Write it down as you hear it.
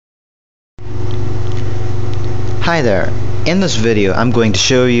Hi there. In this video I'm going to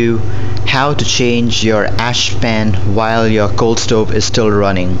show you how to change your ash pan while your cold stove is still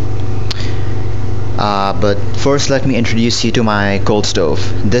running. But first let me introduce you to my cold stove.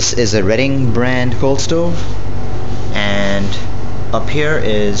 This is a Redding brand cold stove, and up here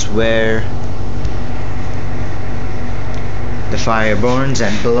is where the fire burns,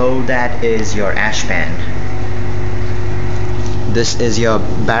 and below that is your ash pan. This is your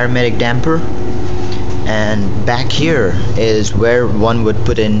barometric damper, and back here is where one would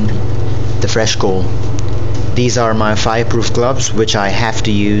put in the fresh coal. These are my fireproof gloves, which I have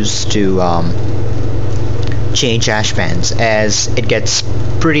to use to change ash pans, as it gets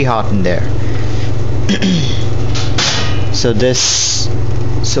pretty hot in there. So the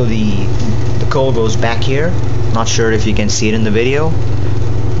coal goes back here. Not sure if you can see it in the video,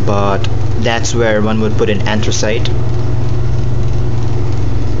 but that's where one would put in anthracite.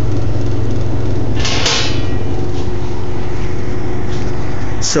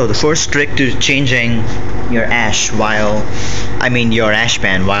 So the first trick to changing your ash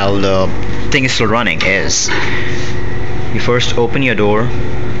pan while the thing is still running is you first open your door.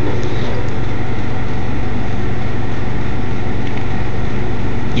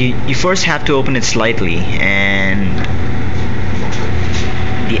 You first have to open it slightly, and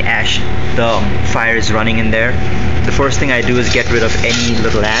the fire is running in there. The first thing I do is get rid of any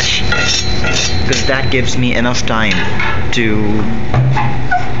little ash, because that gives me enough time to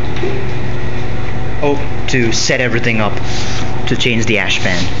set everything up to change the ash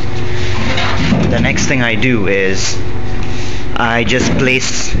pan. The next thing I do is I just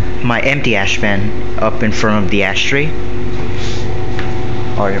place my empty ash pan up in front of the ashtray,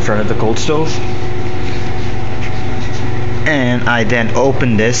 or in front of the cold stove, and I then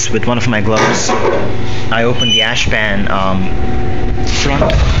open this with one of my gloves. I open the ash pan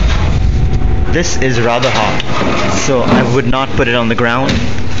front. This is rather hot, so I would not put it on the ground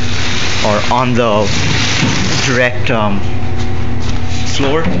or on the direct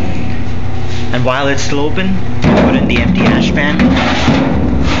floor. And while it's still open, I put in the empty ash pan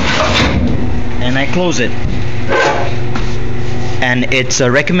and I close it. And it's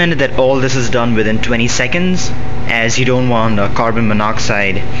recommended that all this is done within 20 seconds, as you don't want carbon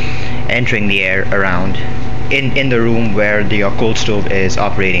monoxide entering the air around in the room where the cold stove is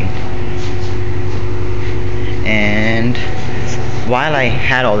operating. And while I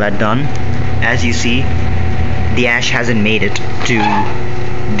had all that done, as you see, the ash hasn't made it to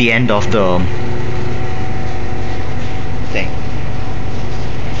the end of the thing.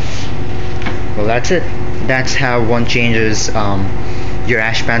 Well, that's it. That's how one changes your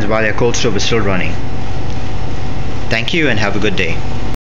ash pans while your cold stove is still running. Thank you and have a good day.